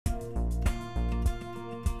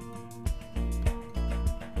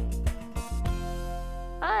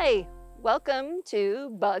Hi, welcome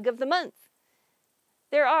to Bug of the Month.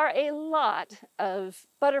 There are a lot of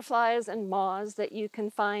butterflies and moths that you can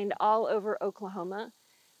find all over Oklahoma.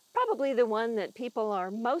 Probably the one that people are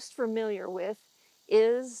most familiar with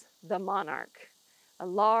is the monarch, a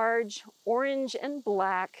large orange and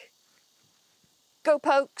black go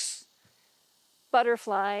pokes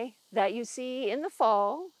butterfly that you see in the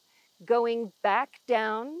fall going back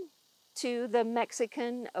down to the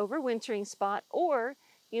Mexican overwintering spot, or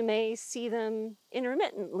you may see them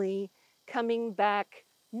intermittently coming back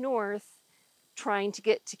north trying to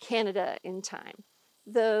get to Canada in time.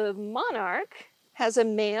 The monarch has a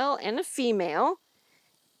male and a female,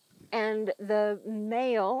 and the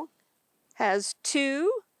male has two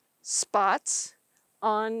spots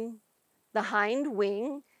on the hind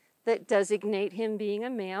wing that designate him being a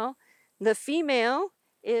male. The female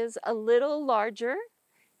is a little larger,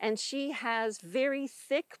 and she has very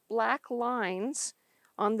thick black lines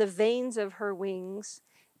on the veins of her wings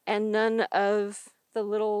and none of the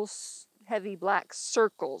little heavy black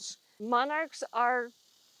circles. Monarchs are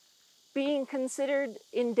being considered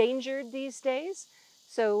endangered these days,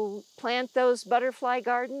 so plant those butterfly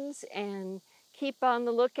gardens and keep on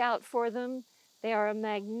the lookout for them. They are a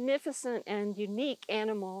magnificent and unique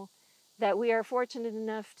animal that we are fortunate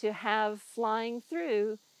enough to have flying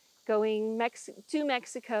through, going to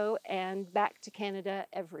Mexico and back to Canada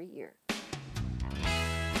every year.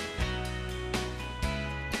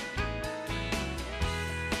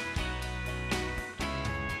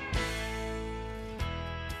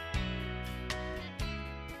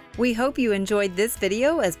 We hope you enjoyed this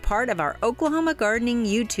video as part of our Oklahoma Gardening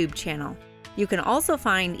YouTube channel. You can also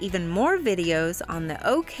find even more videos on the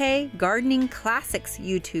OK Gardening Classics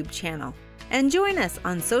YouTube channel. And join us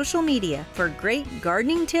on social media for great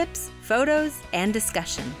gardening tips, photos, and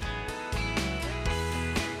discussion.